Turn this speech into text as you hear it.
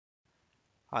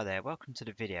Hi there, welcome to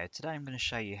the video. Today I'm going to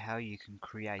show you how you can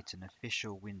create an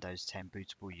official Windows 10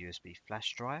 bootable USB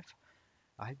flash drive.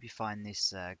 I hope you find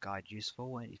this guide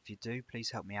useful, and if you do, please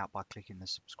help me out by clicking the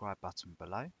subscribe button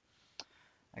below.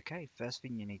 Okay, first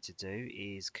thing you need to do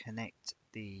is connect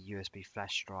the USB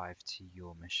flash drive to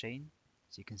your machine.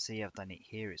 So you can see I've done it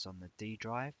here, it's on the D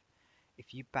drive.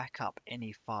 If you back up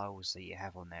any files that you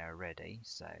have on there already,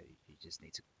 so you just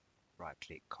need to right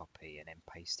click copy and then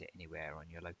paste it anywhere on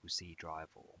your local C drive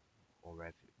or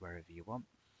wherever you want.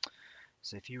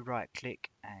 So if you right click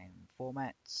and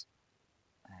format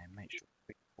and make sure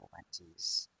quick format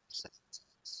is set,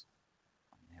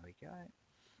 there we go.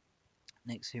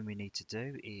 Next thing we need to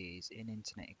do is in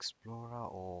Internet Explorer,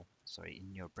 or sorry,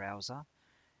 in your browser,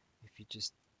 if you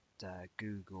just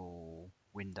Google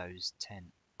Windows 10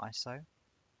 ISO,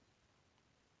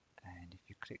 and if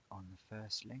you click on the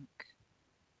first link,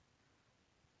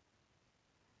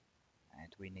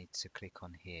 and we need to click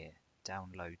on here,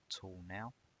 download tool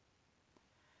now.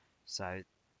 So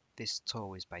this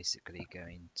tool is basically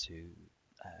going to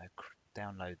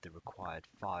download the required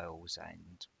files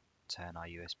and turn our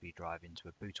USB drive into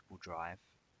a bootable drive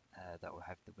that will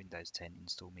have the Windows 10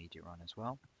 install media on as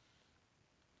well.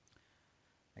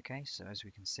 Okay, so as we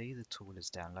can see, the tool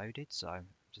is downloaded, so I'm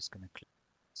just going to click.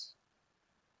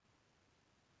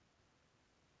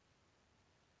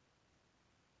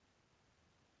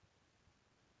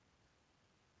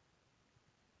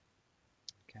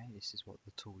 Okay, this is what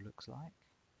the tool looks like.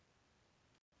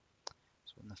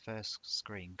 So on the first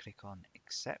screen, click on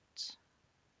Accept.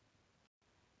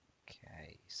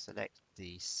 Okay, select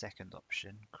the second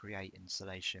option, Create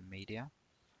Installation Media.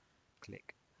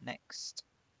 Click Next.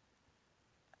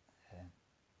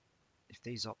 If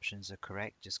these options are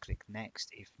correct, just click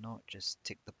Next. If not, just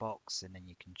tick the box and then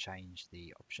you can change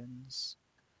the options.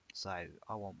 So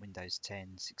I want Windows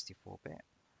 10 64-bit.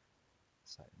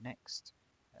 So Next.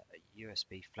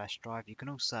 USB flash drive. You can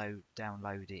also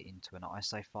download it into an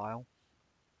ISO file.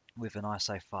 With an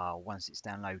ISO file, once it's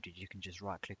downloaded, you can just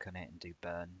right click on it and do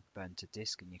burn to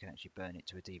disk, and you can actually burn it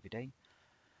to a DVD.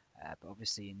 But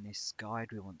obviously in this guide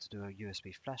we want to do a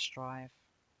USB flash drive.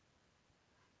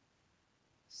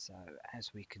 So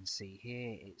as we can see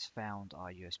here, it's found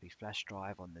our USB flash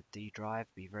drive on the D drive.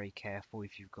 Be very careful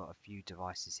if you've got a few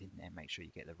devices in there, make sure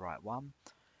you get the right one.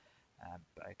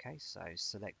 But okay, so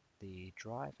select the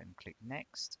drive and click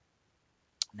Next.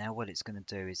 Now what it's going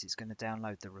to do is it's going to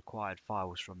download the required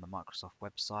files from the Microsoft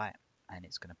website, and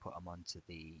it's going to put them onto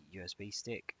the USB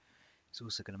stick. It's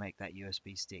also going to make that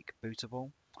USB stick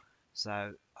bootable. So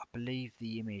I believe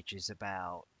the image is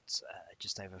about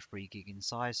just over 3 gig in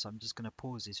size, so I'm just going to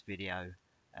pause this video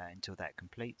until that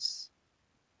completes.